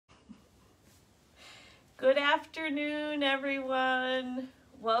Good afternoon, everyone.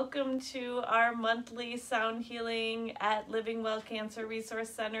 Welcome to our monthly sound healing at Living Well Cancer Resource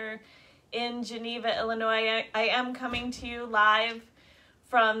Center in Geneva, Illinois. I am coming to you live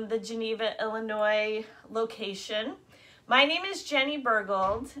from the Geneva, Illinois location. My name is Jenny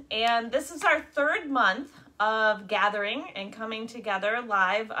Bergold, and this is our third month of gathering and coming together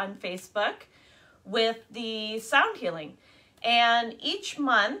live on Facebook with the sound healing. And each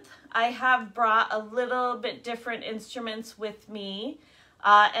month I have brought a little bit different instruments with me.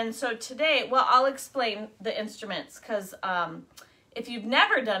 And so today, well, I'll explain the instruments because if you've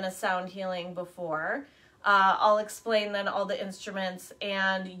never done a sound healing before, I'll explain then all the instruments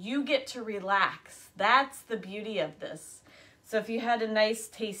and you get to relax. That's the beauty of this. So if you had a nice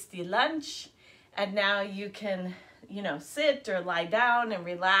tasty lunch and now you can, sit or lie down and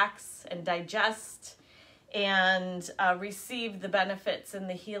relax and digest and receive the benefits and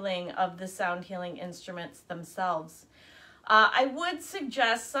the healing of the sound healing instruments themselves. I would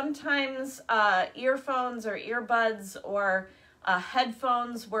suggest sometimes earphones or earbuds or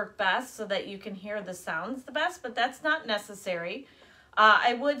headphones work best so that you can hear the sounds the best, but that's not necessary.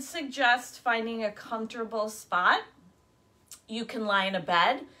 I would suggest finding a comfortable spot. You can lie in a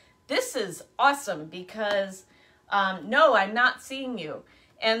bed. This is awesome because no, I'm not seeing you.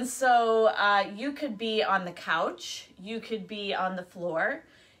 And so you could be on the couch, you could be on the floor,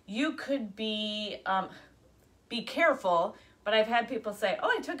 you could be careful, but I've had people say,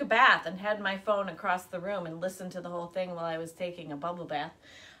 oh, I took a bath and had my phone across the room and listened to the whole thing while I was taking a bubble bath.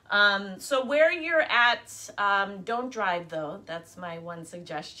 So where you're at, don't drive though, that's my one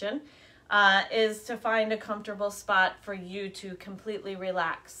suggestion, is to find a comfortable spot for you to completely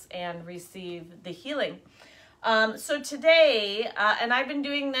relax and receive the healing. So today, and I've been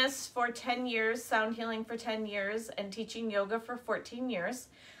doing this for 10 years, sound healing for 10 years, and teaching yoga for 14 years.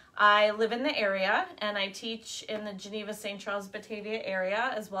 I live in the area, and I teach in the Geneva, St. Charles, Batavia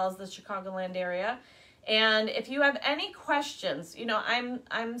area, as well as the Chicagoland area. And if you have any questions,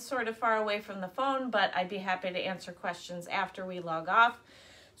 I'm sort of far away from the phone, but I'd be happy to answer questions after we log off.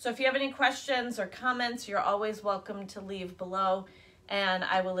 So if you have any questions or comments, you're always welcome to leave below, and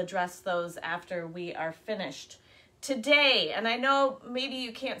I will address those after we are finished. Today, and I know maybe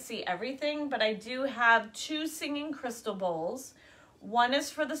you can't see everything, but I do have two singing crystal bowls. One is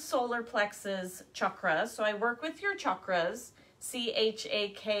for the solar plexus chakra, so I work with your chakras,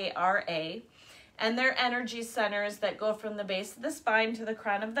 C-H-A-K-R-A, and they're energy centers that go from the base of the spine to the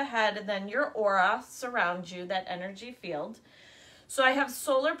crown of the head, and then your aura surrounds you, that energy field. So I have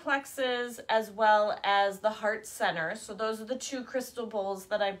solar plexus as well as the heart center. So those are the two crystal bowls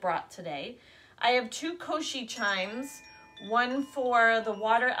that I brought today. I have two koshi chimes, one for the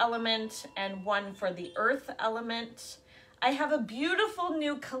water element and one for the earth element. I have a beautiful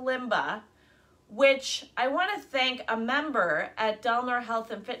new kalimba, which I want to thank a member at Delnor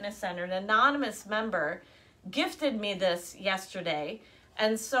Health and Fitness Center, an anonymous member, gifted me this yesterday.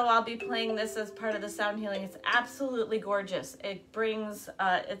 And so I'll be playing this as part of the sound healing. It's absolutely gorgeous. It brings,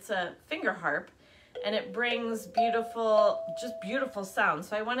 it's a finger harp, and it brings beautiful sounds.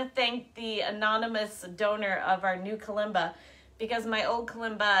 So I want to thank the anonymous donor of our new kalimba because my old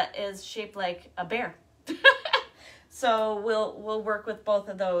kalimba is shaped like a bear. So we'll work with both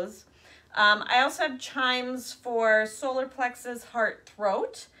of those. I also have chimes for solar plexus, heart,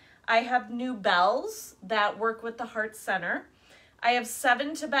 throat. I have new bells that work with the heart center. I have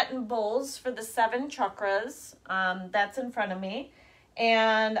 7 Tibetan bowls for the 7 chakras. That's in front of me.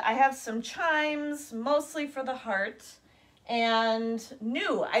 And I have some chimes, mostly for the heart. And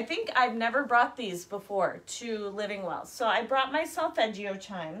new, I think I've never brought these before to Living Well. So I brought my solfeggio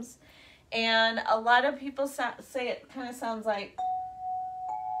chimes. And a lot of people say it kind of sounds like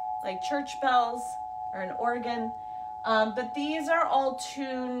church bells or an organ. But these are all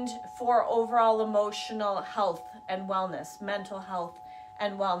tuned for overall emotional health and wellness, mental health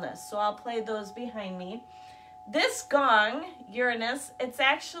and wellness. So I'll play those behind me. This gong, Uranus, it's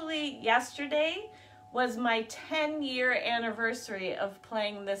actually yesterday was my 10-year anniversary of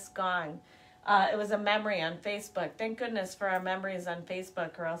playing this gong. It was a memory on Facebook. Thank goodness for our memories on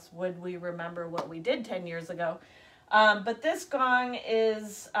Facebook, or else would we remember what we did 10 years ago. But this gong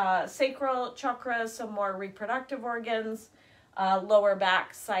is sacral chakra, some more reproductive organs, lower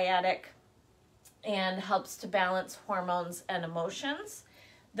back, sciatic, and helps to balance hormones and emotions.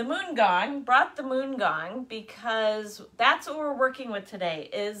 The moon gong, brought the moon gong because that's what we're working with today,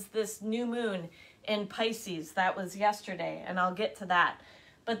 is this new moon in Pisces. That was yesterday, and I'll get to that.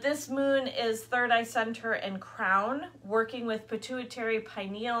 But this moon is third eye center and crown, working with pituitary,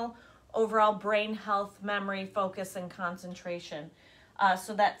 pineal, overall brain health, memory, focus, and concentration.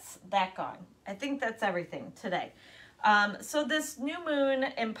 So that's that gong. I think that's everything today. So this new moon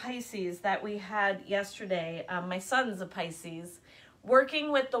in Pisces that we had yesterday, my son's a Pisces,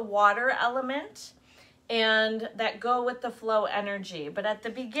 working with the water element and that go with the flow energy. But at the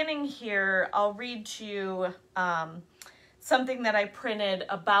beginning here, I'll read to you something that I printed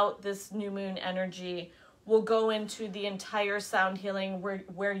about this new moon energy. We'll go into the entire sound healing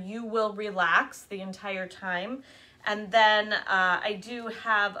where you will relax the entire time. And then I do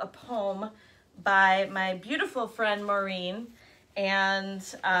have a poem by my beautiful friend Maureen. And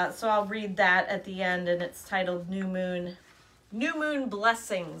so I'll read that at the end, and it's titled New Moon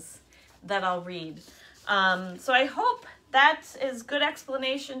Blessings that I'll read. So I hope that is good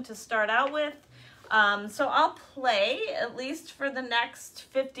explanation to start out with. So I'll play at least for the next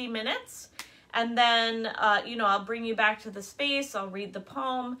 50 minutes. And then, I'll bring you back to the space. I'll read the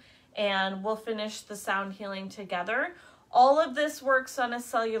poem and we'll finish the sound healing together. All of this works on a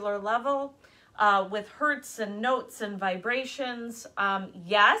cellular level with hertz and notes and vibrations.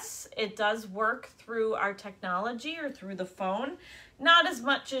 Yes, it does work through our technology or through the phone. Not as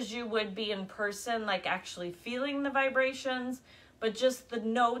much as you would be in person, like actually feeling the vibrations, but just the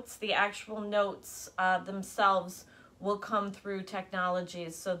notes, the actual notes themselves will come through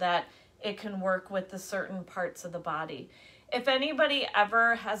technologies so that it can work with the certain parts of the body. If anybody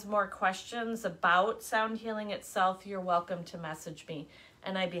ever has more questions about sound healing itself, you're welcome to message me,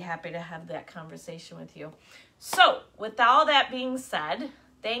 and I'd be happy to have that conversation with you. So, with all that being said,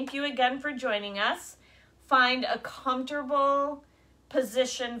 thank you again for joining us. Find a comfortable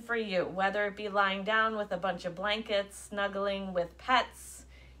position for you, whether it be lying down with a bunch of blankets, snuggling with pets,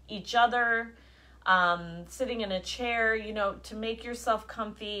 each other, sitting in a chair, to make yourself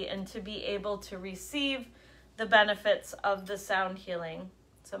comfy and to be able to receive the benefits of the sound healing.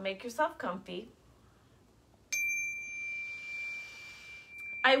 So make yourself comfy.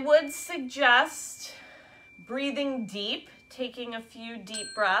 I would suggest breathing deep, taking a few deep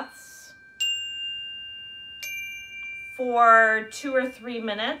breaths for 2 or 3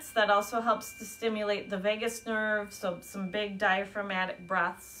 minutes. That also helps to stimulate the vagus nerve, so some big diaphragmatic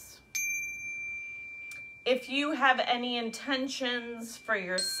breaths. If you have any intentions for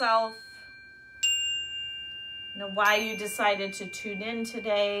yourself, why you decided to tune in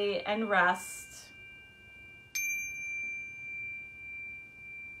today and rest.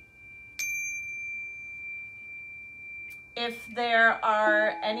 If there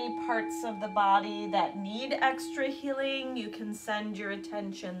are any parts of the body that need extra healing, you can send your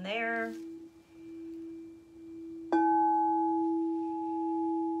attention there.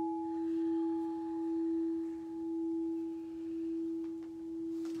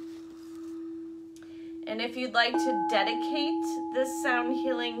 And if you'd like to dedicate this sound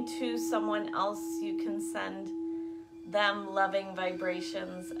healing to someone else, you can send them loving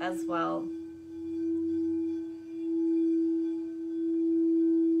vibrations as well.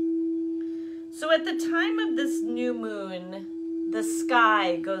 So at the time of this new moon, the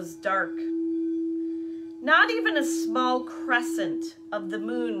sky goes dark. Not even a small crescent of the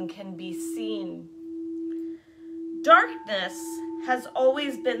moon can be seen. Darkness has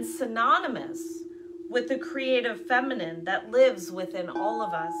always been synonymous with the creative feminine that lives within all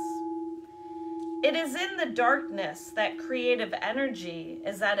of us. It is in the darkness that creative energy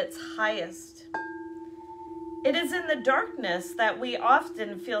is at its highest. It is in the darkness that we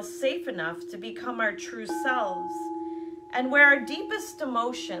often feel safe enough to become our true selves, and where our deepest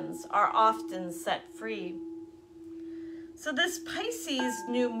emotions are often set free. So this Pisces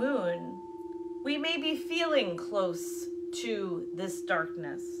new moon, we may be feeling close to this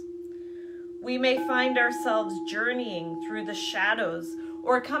darkness. We may find ourselves journeying through the shadows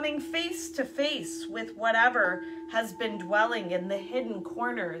or coming face to face with whatever has been dwelling in the hidden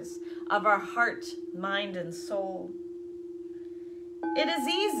corners of our heart, mind, and soul. It is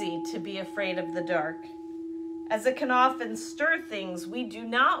easy to be afraid of the dark, as it can often stir things we do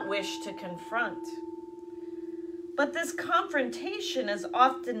not wish to confront. But this confrontation is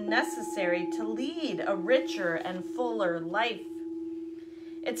often necessary to lead a richer and fuller life.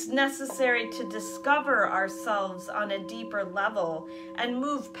 It's necessary to discover ourselves on a deeper level and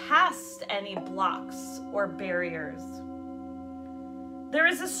move past any blocks or barriers. There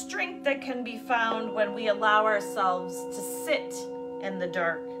is a strength that can be found when we allow ourselves to sit in the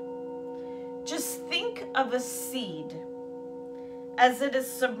dark. Just think of a seed. As it is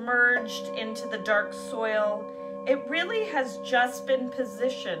submerged into the dark soil, it really has just been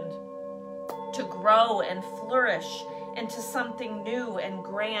positioned to grow and flourish into something new and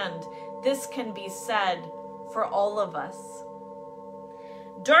grand. This can be said for all of us.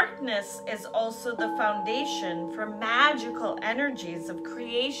 Darkness is also the foundation for magical energies of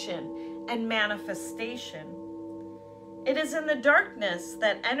creation and manifestation. It is in the darkness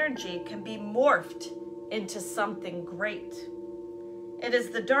that energy can be morphed into something great. It is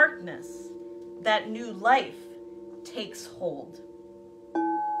the darkness that new life takes hold.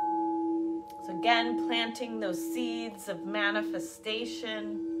 So again, planting those seeds of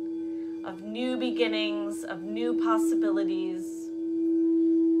manifestation, of new beginnings, of new possibilities,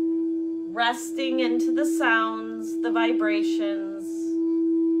 resting into the sounds, the vibrations,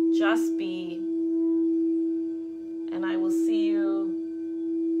 just be. And I will see you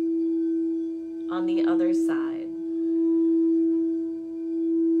on the other side.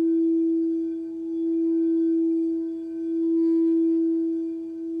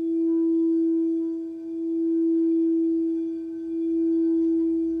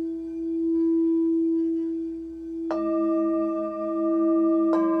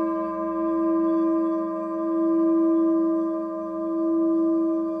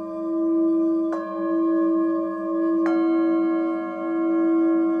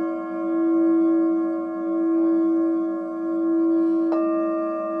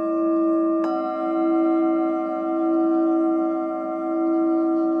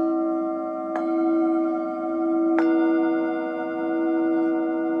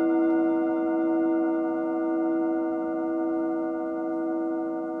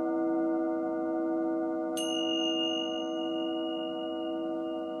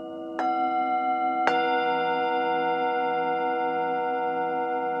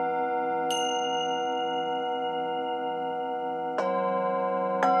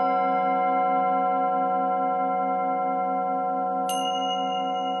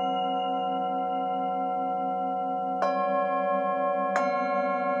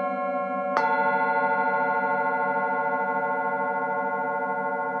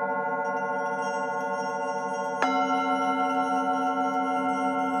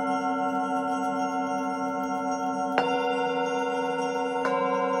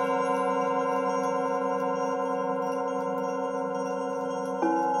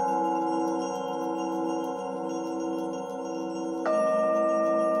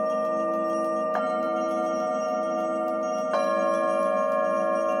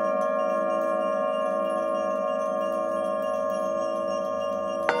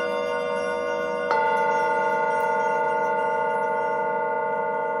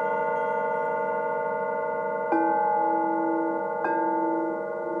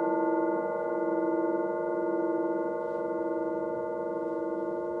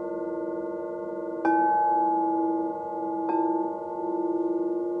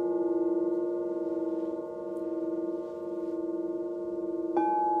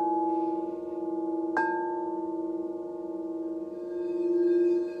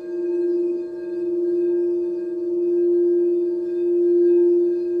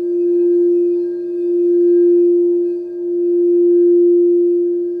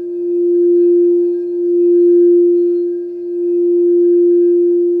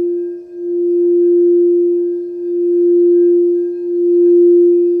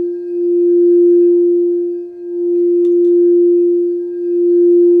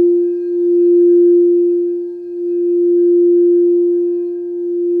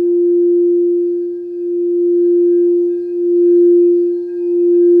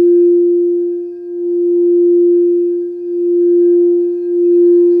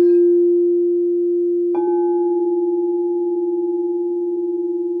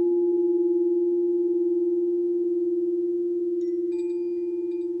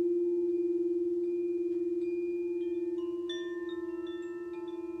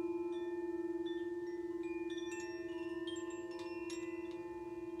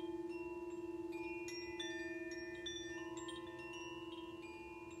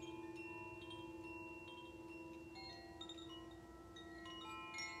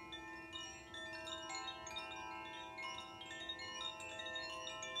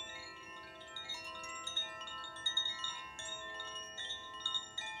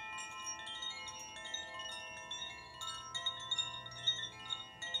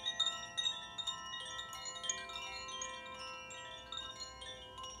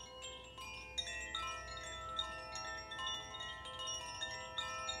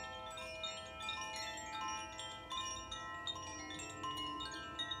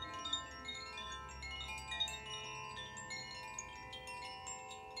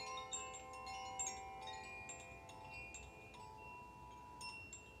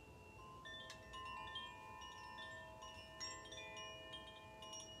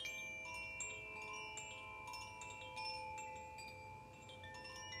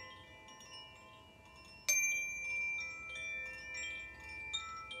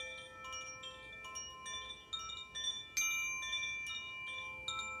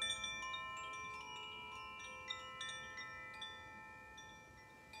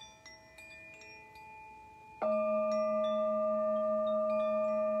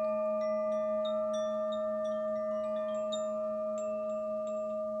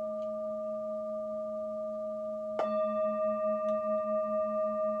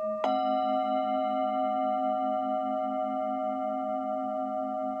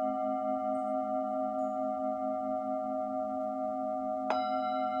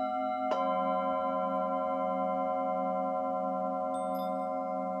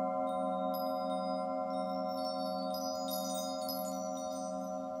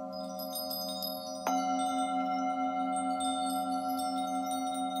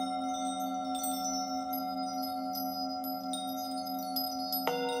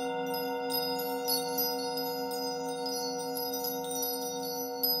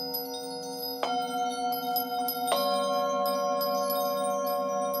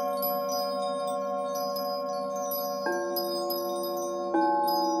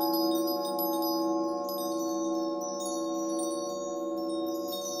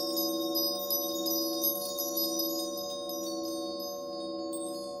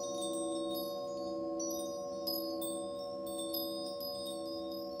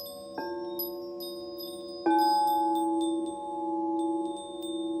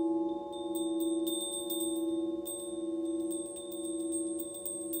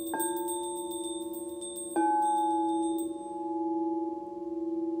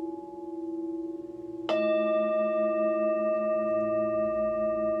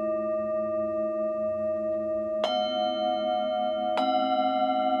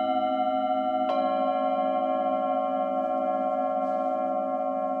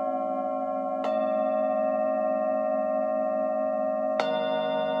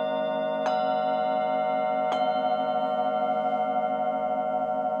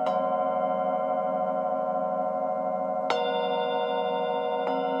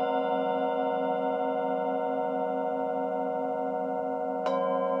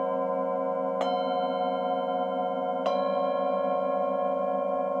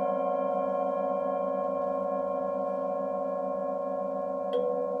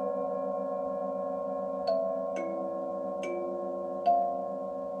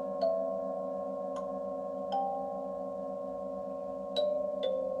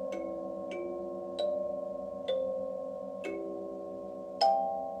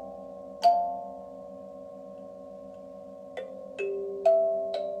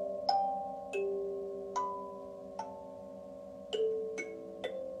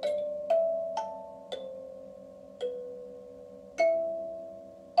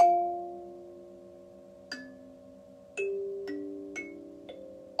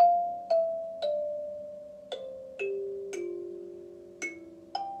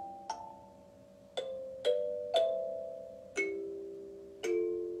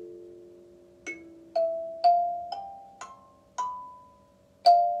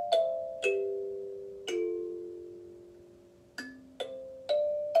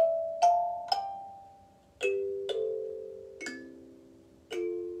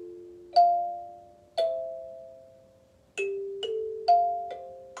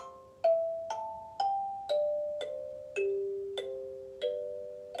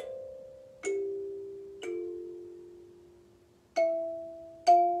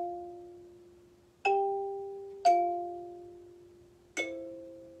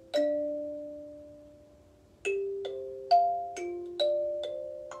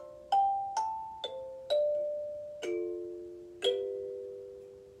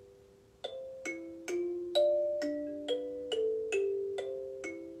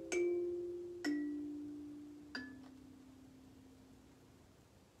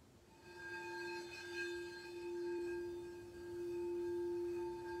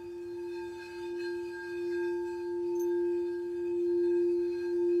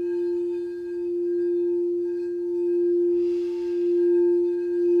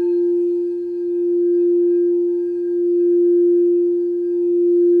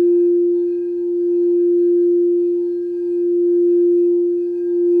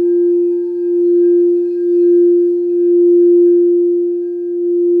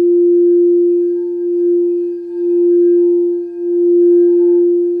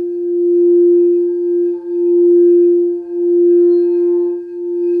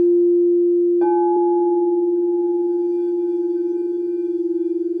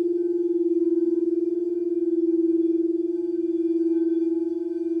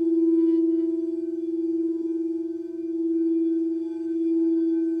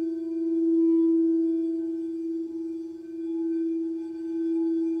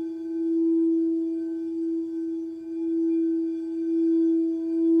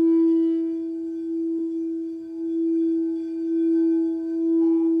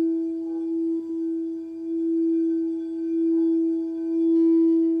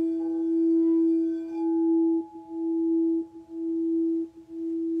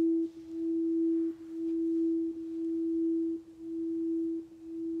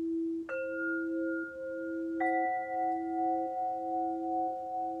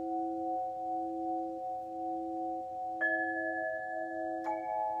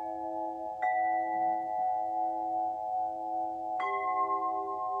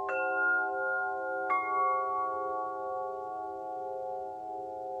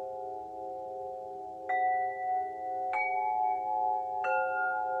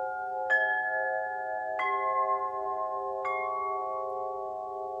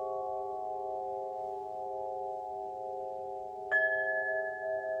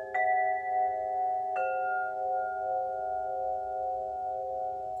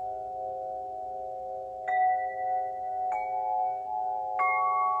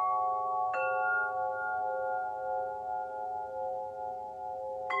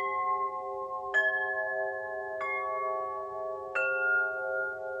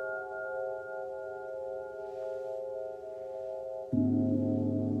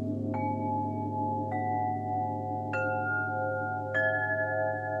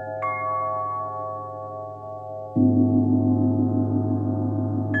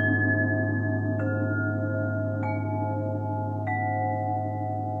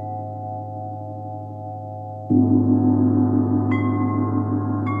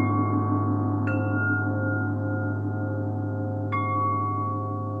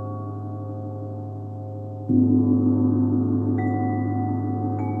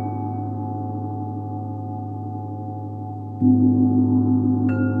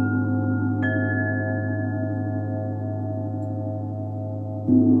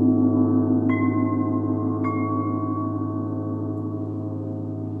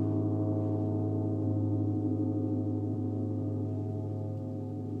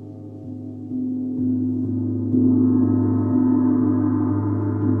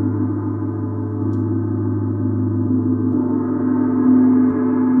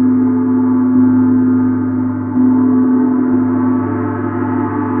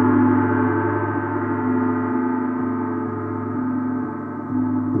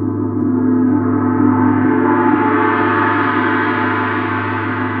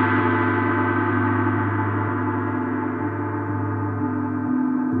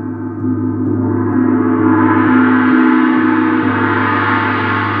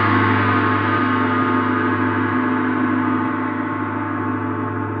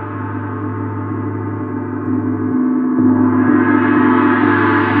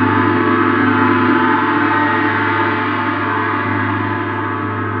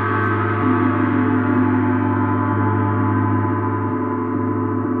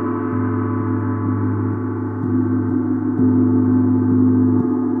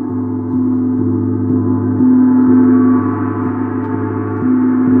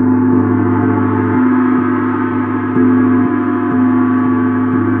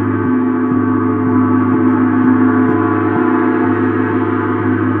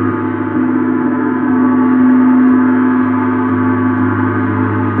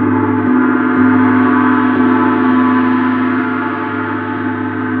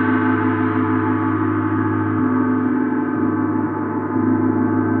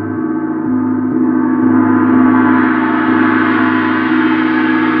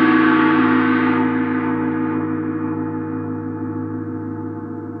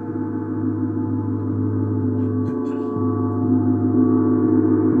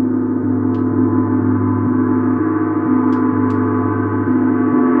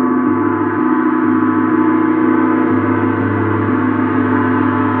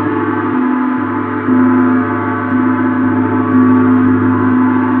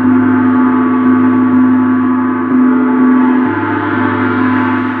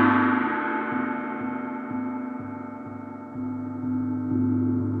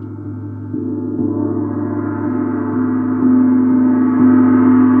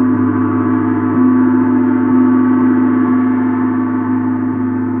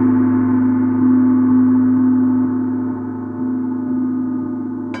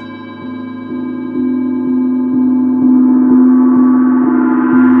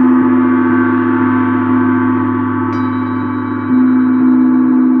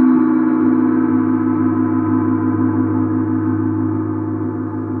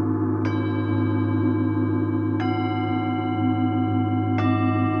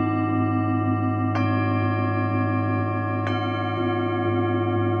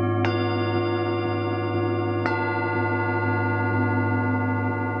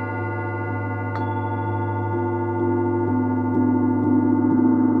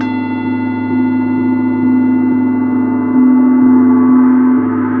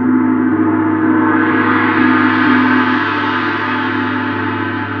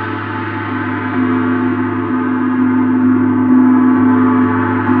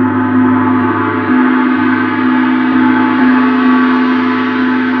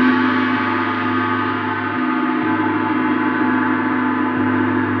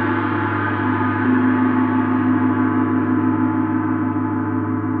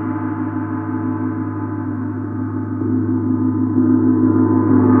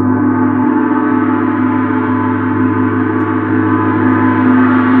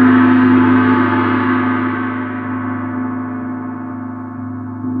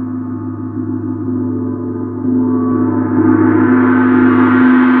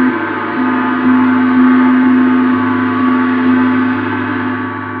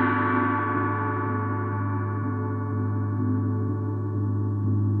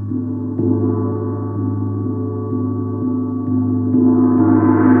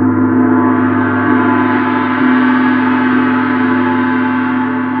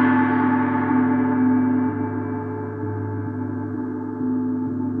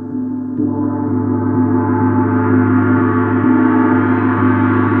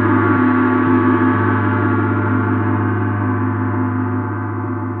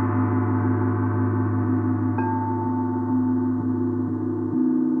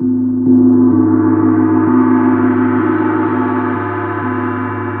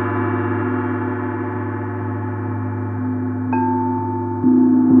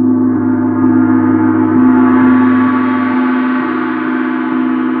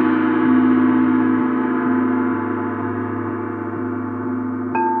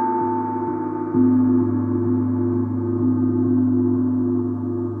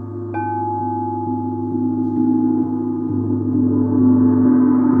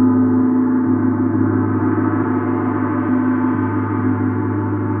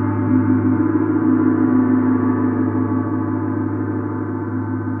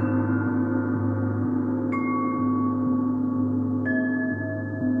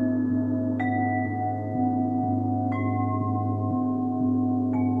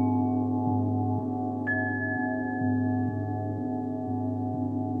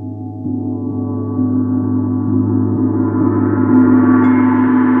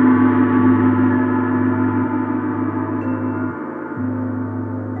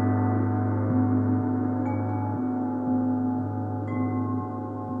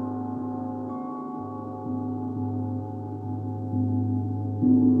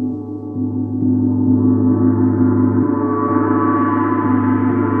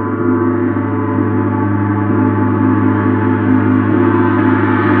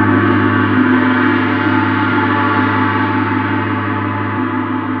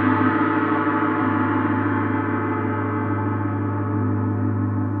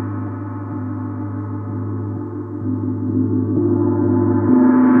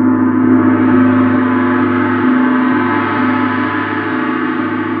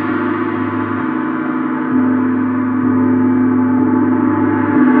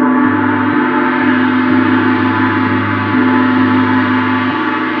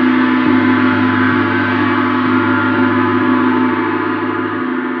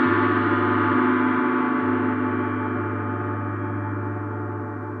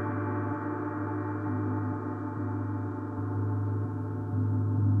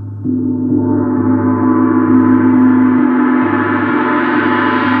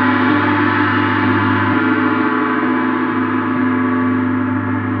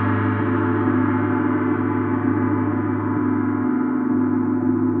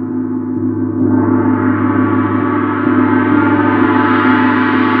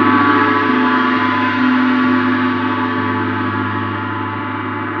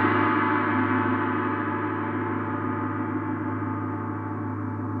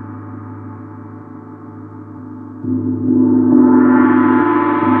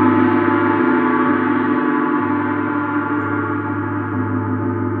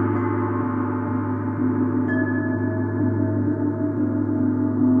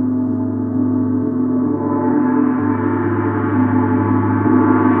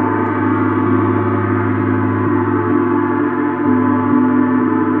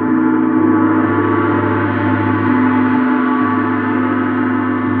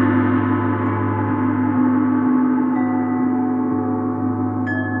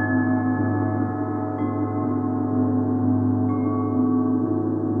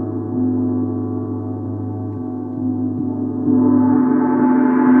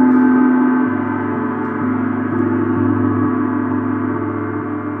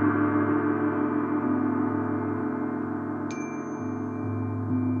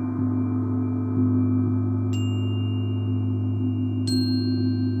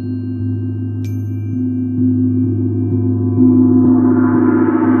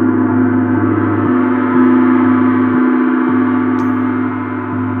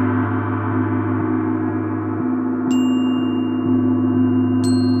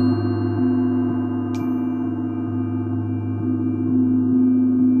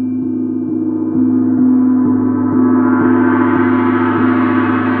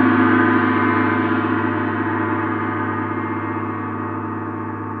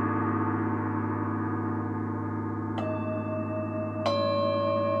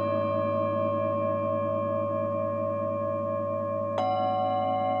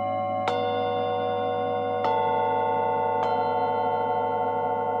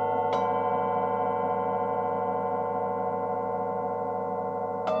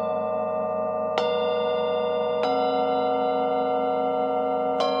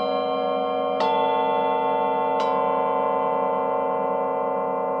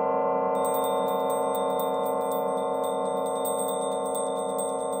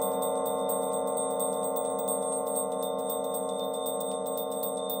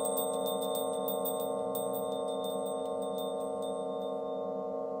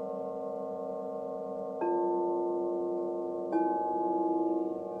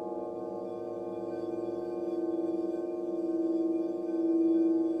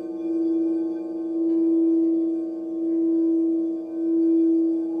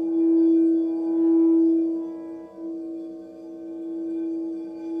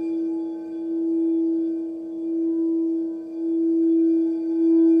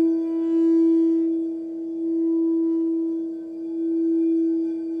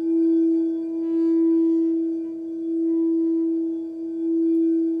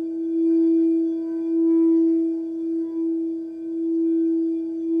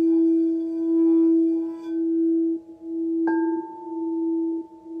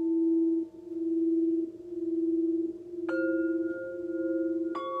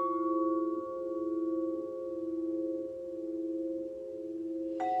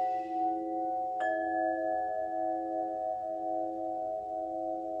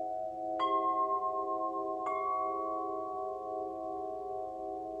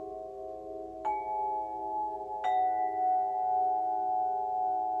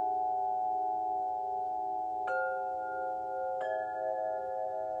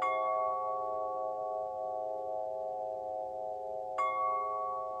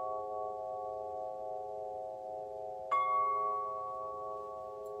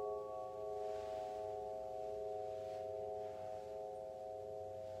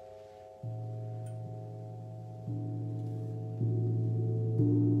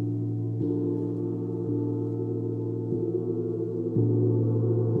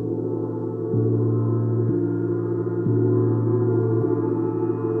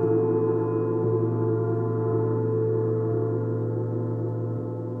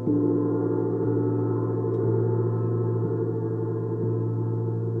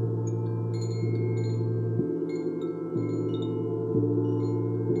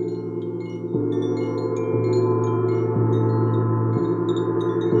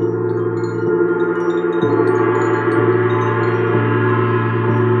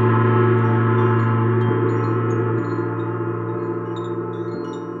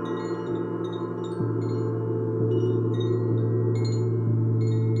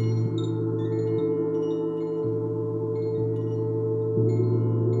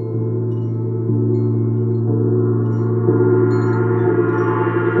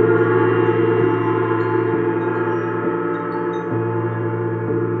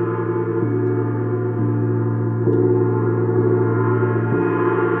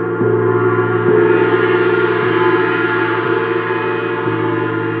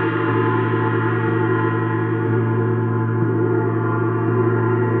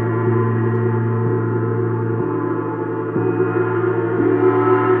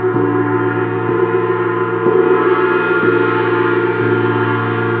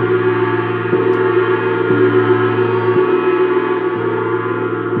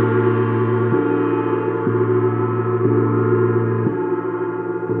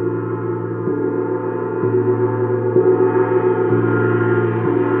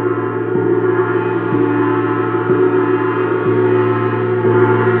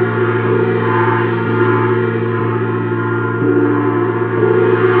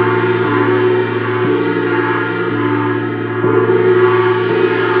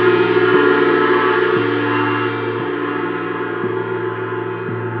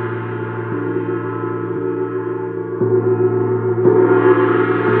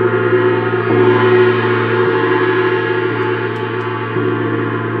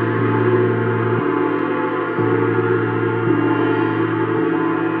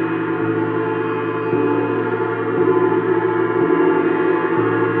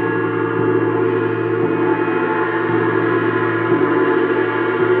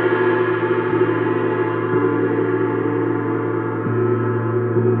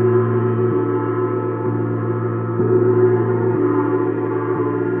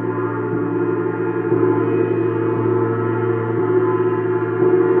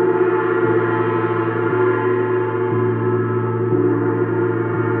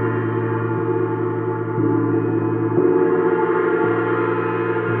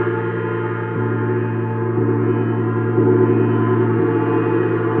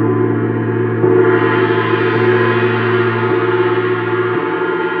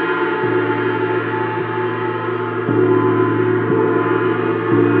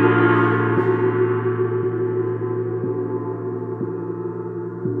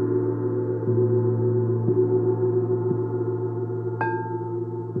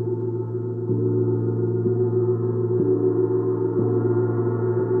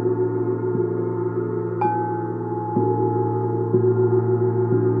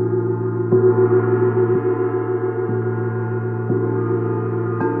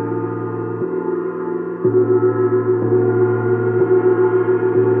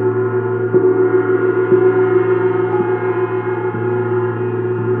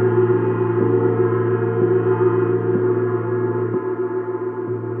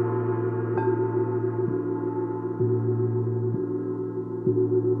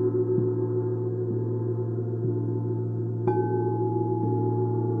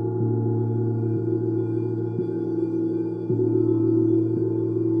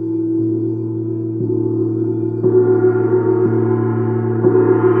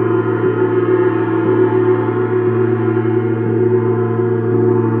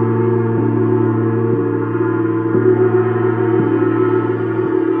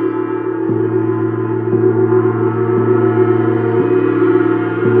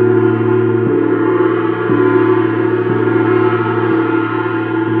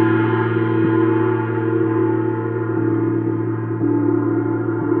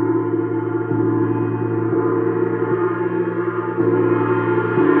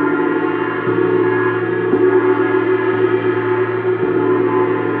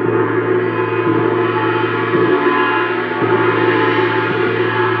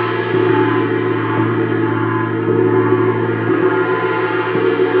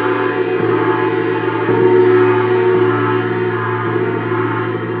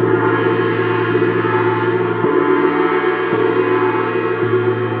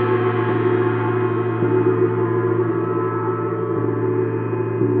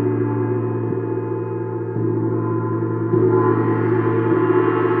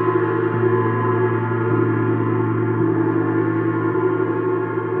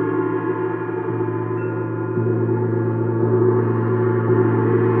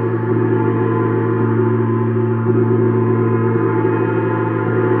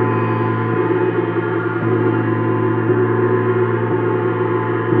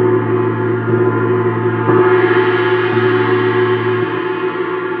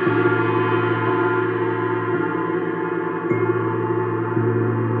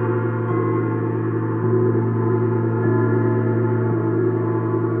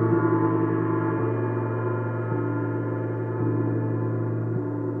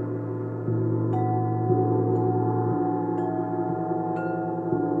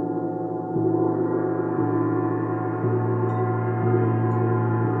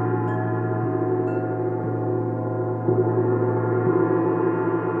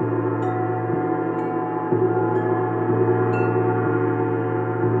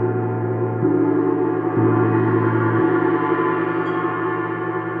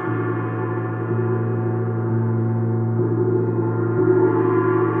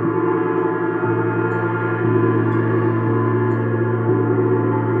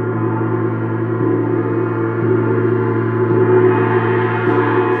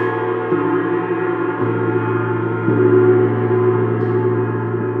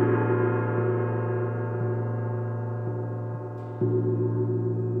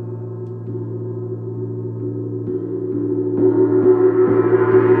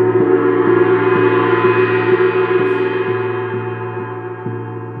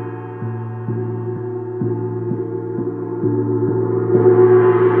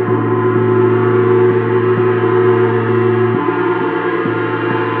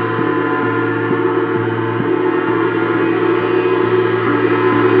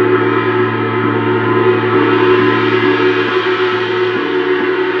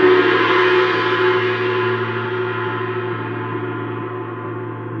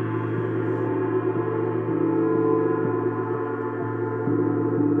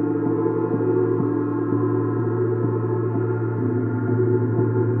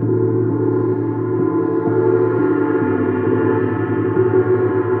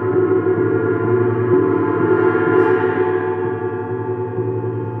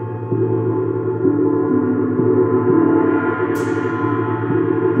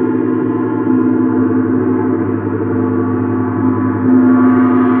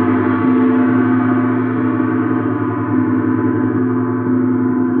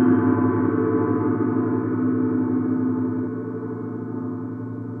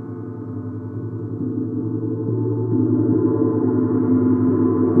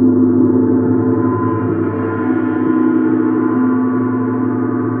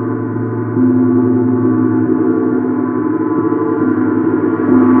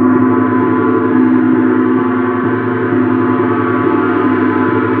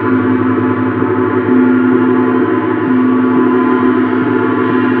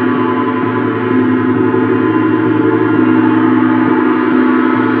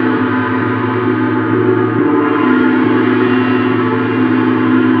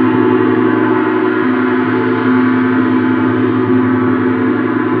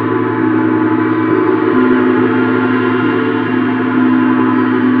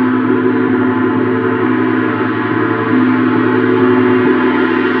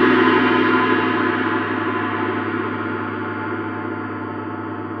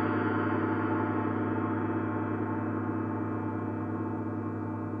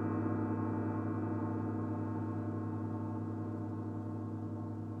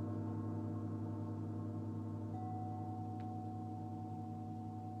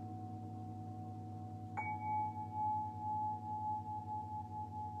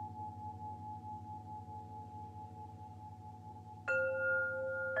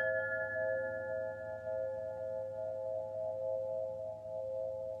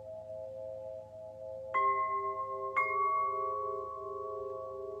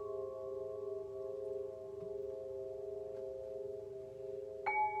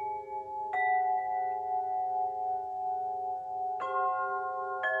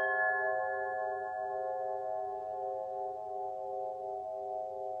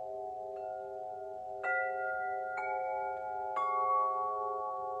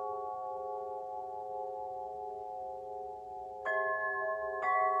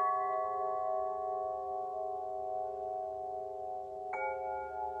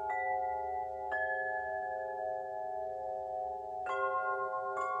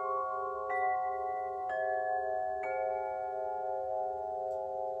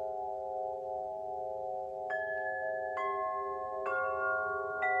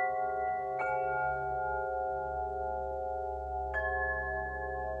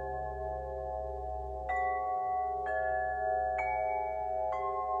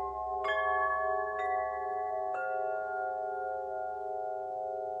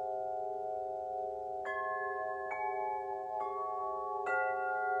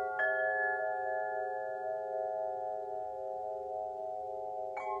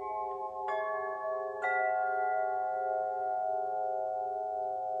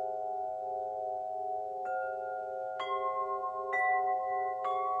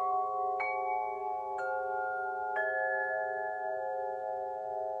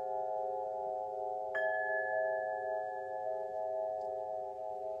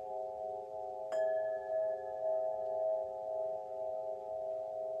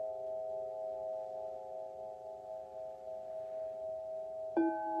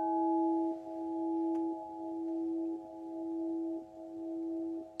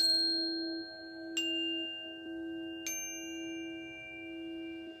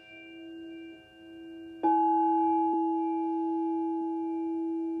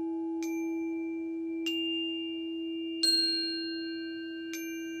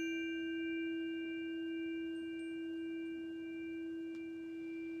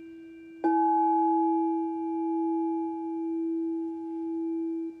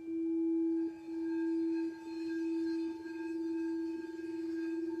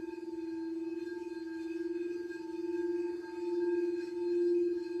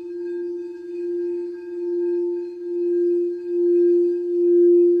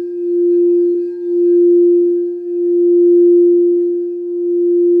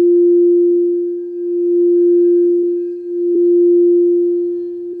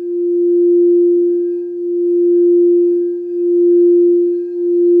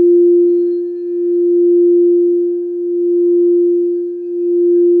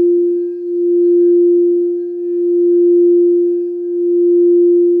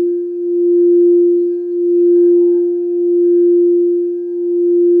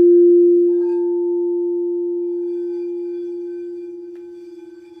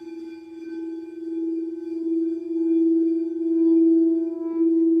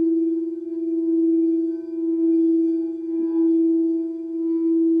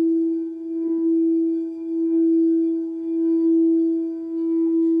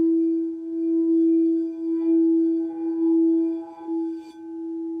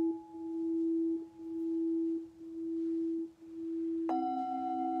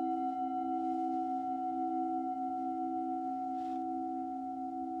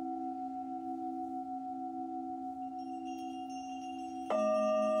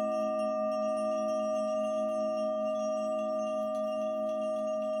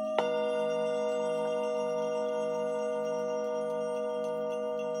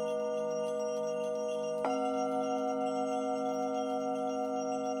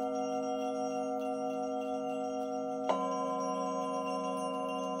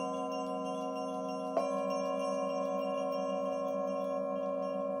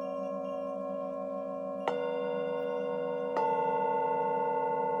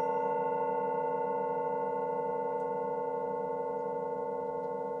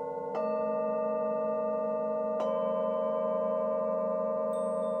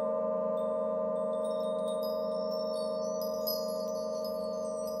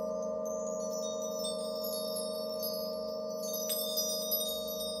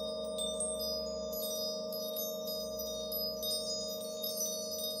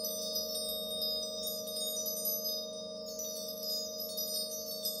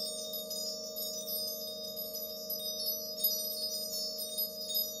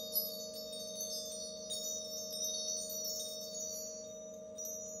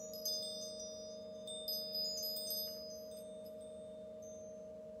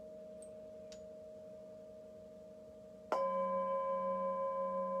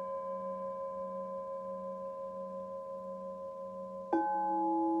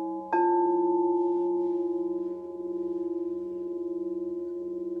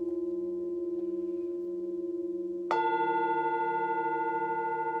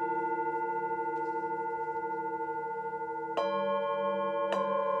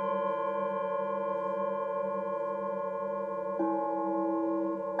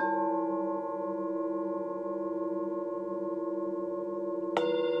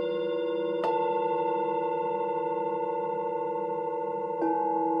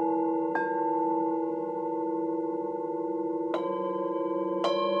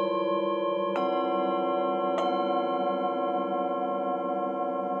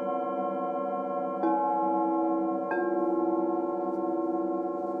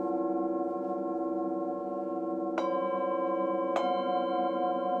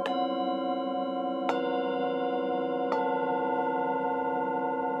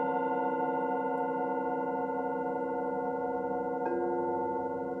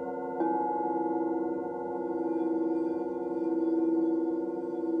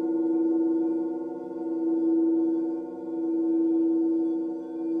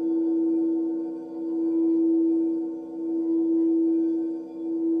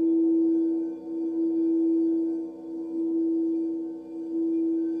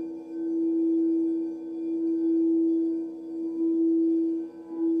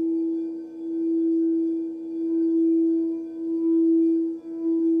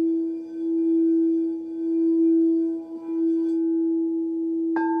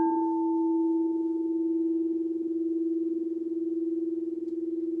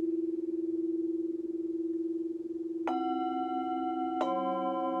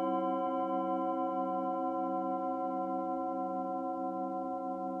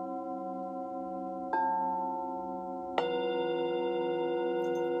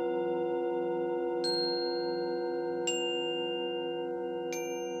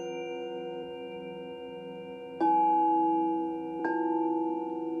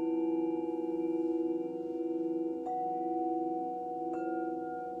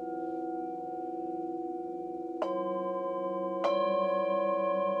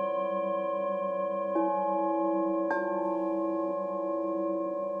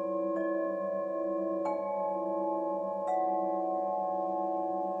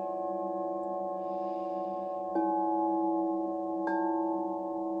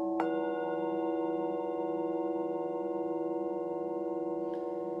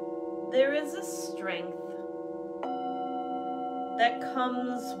 There is a strength that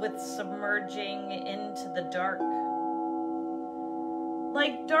comes with submerging into the dark.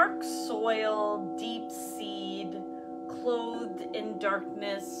 Like dark soil, deep seed, clothed in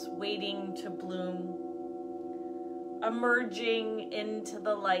darkness, waiting to bloom, emerging into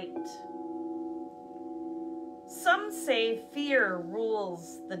the light. Some say fear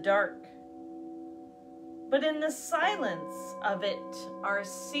rules the dark, but in the silence of it, our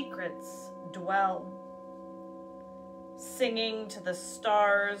secrets dwell, singing to the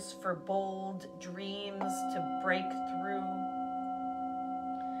stars for bold dreams to break through,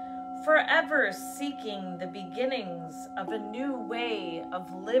 forever seeking the beginnings of a new way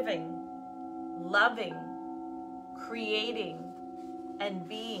of living, loving, creating, and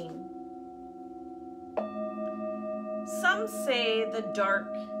being. Some say the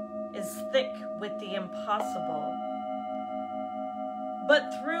dark is thick with the impossible,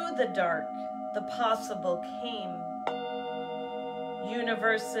 but through the dark, the possible came.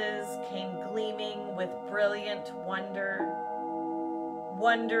 Universes came gleaming with brilliant wonder,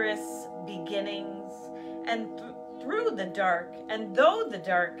 wondrous beginnings, and through the dark, and though the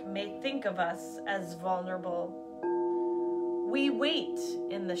dark may think of us as vulnerable, we wait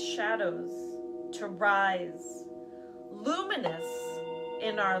in the shadows to rise, luminous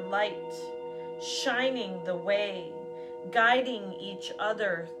in our light, shining the way, guiding each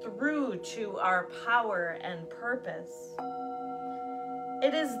other through to our power and purpose.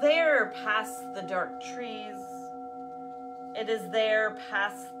 It is there past the dark trees. It is there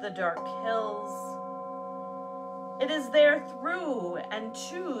past the dark hills. It is there through and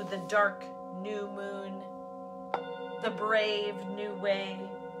to the dark new moon, the brave new way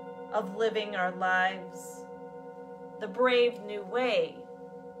of living our lives, the brave new way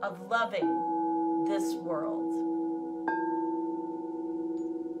of loving this world.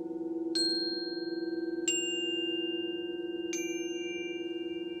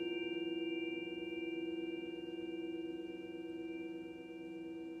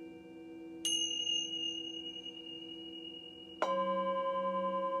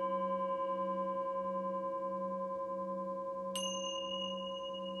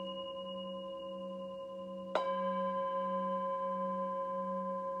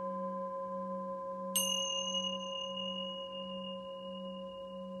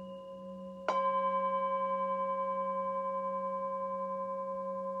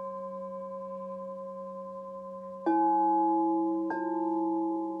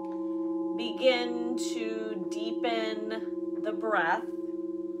 Begin to deepen the breath.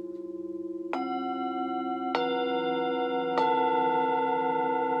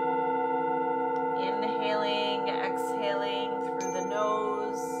 Inhaling, exhaling through the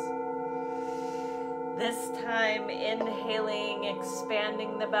nose. This time inhaling,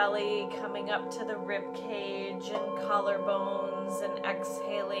 expanding the belly, coming up to the rib cage and collarbones, and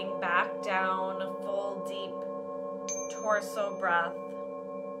exhaling back down, a full deep torso breath.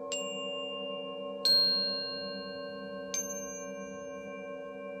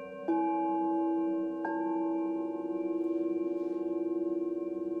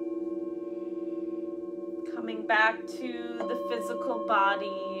 Coming back to the physical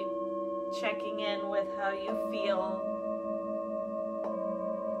body, checking in with how you feel,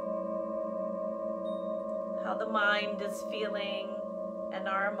 how the mind is feeling, and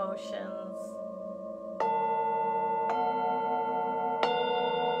our emotions.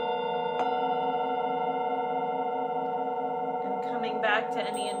 And coming back to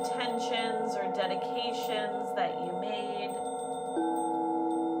any intentions or dedications that you made.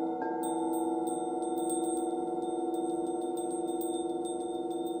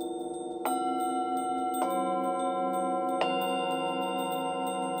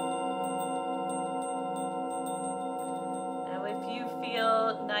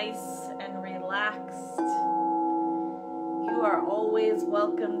 Nice and relaxed, you are always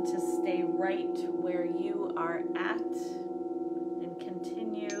welcome to stay right where you are at and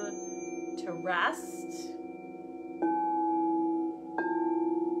continue to rest.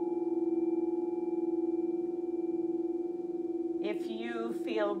 If you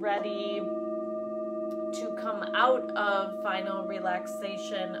feel ready to come out of final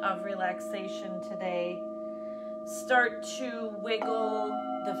relaxation today, start to wiggle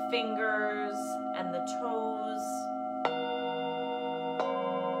the fingers and the toes.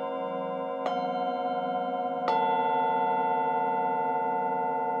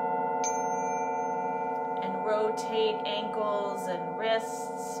 And rotate ankles and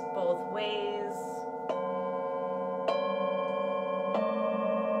wrists both ways.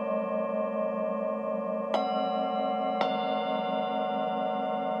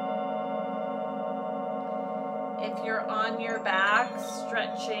 If you're on your back,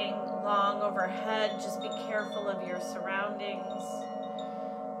 stretching long overhead, just be careful of your surroundings.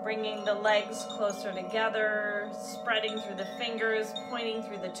 Bringing the legs closer together, spreading through the fingers, pointing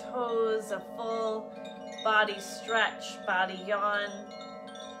through the toes, a full body stretch, body yawn.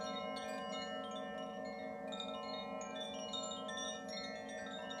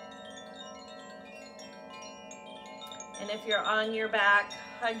 And if you're on your back,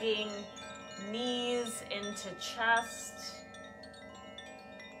 hugging knees into chest.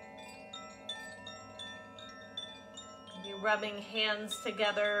 Be rubbing hands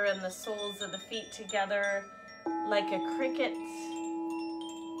together and the soles of the feet together like a cricket.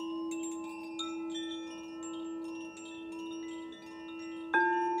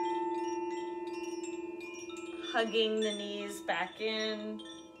 Hugging the knees back in.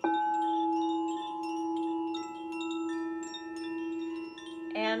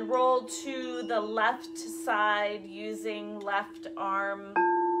 And roll to the left side using left arm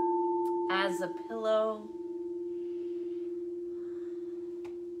as a pillow.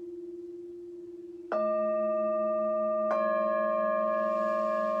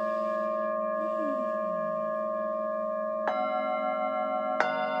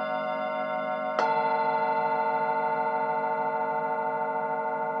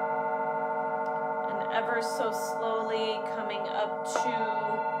 Ever so slowly coming up to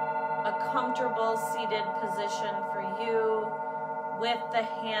a comfortable seated position for you with the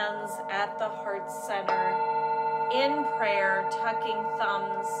hands at the heart center in prayer, tucking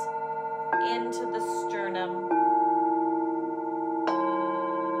thumbs into the sternum.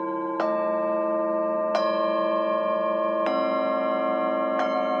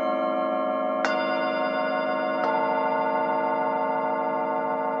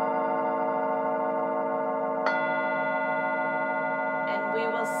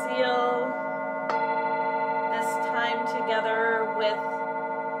 Together with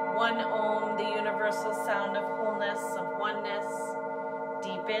one Om, the universal sound of wholeness, of oneness.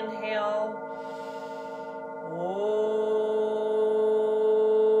 Deep inhale. Om.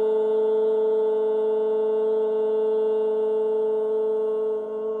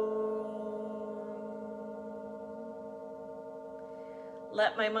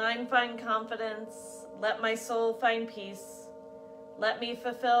 Let my mind find confidence. Let my soul find peace. Let me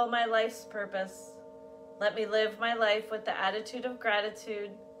fulfill my life's purpose. Let me live my life with the attitude of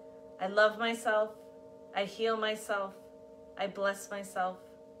gratitude. I love myself. I heal myself. I bless myself.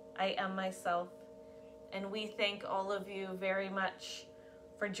 I am myself. And we thank all of you very much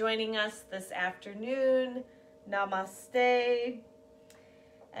for joining us this afternoon. Namaste.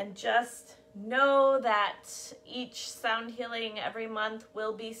 And just know that each sound healing every month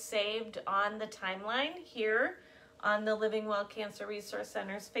will be saved on the timeline here on the Living Well Cancer Resource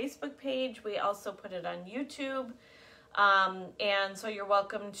Center's Facebook page. We also put it on YouTube. And so you're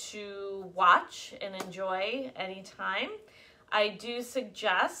welcome to watch and enjoy anytime. I do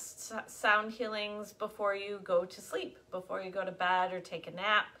suggest sound healings before you go to sleep, before you go to bed or take a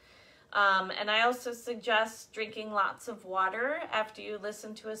nap. And I also suggest drinking lots of water after you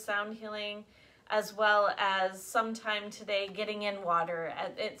listen to a sound healing, as well as sometime today getting in water,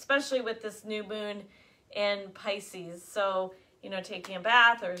 especially with this new moon in Pisces. So, taking a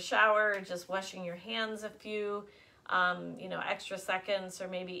bath or a shower, or just washing your hands a few, extra seconds, or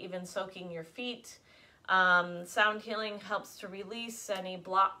maybe even soaking your feet. Sound healing helps to release any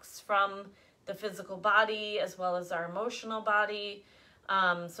blocks from the physical body as well as our emotional body.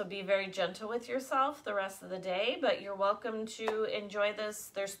 So be very gentle with yourself the rest of the day, but you're welcome to enjoy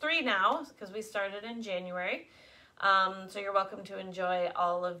this. There's 3 now because we started in January. So you're welcome to enjoy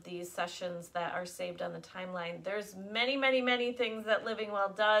all of these sessions that are saved on the timeline. There's many, many, many things that Living Well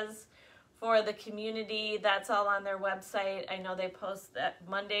does for the community. That's all on their website. I know they post that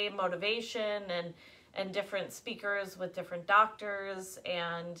Monday motivation and different speakers with different doctors.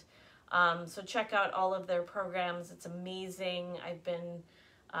 And so check out all of their programs. It's amazing. I've been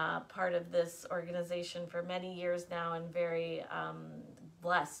part of this organization for many years now and very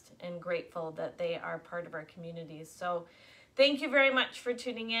blessed and grateful that they are part of our community. So thank you very much for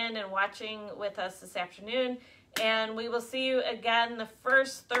tuning in and watching with us this afternoon. And we will see you again the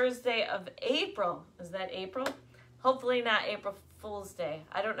first Thursday of April. Is that April? Hopefully not April Fool's Day.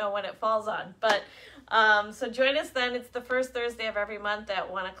 I don't know when it falls on. But so join us then. It's the first Thursday of every month at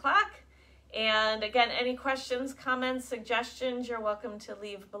 1 o'clock. And again, any questions, comments, suggestions, you're welcome to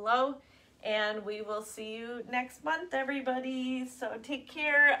leave below. And we will see you next month, everybody. So take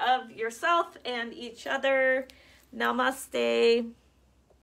care of yourself and each other. Namaste.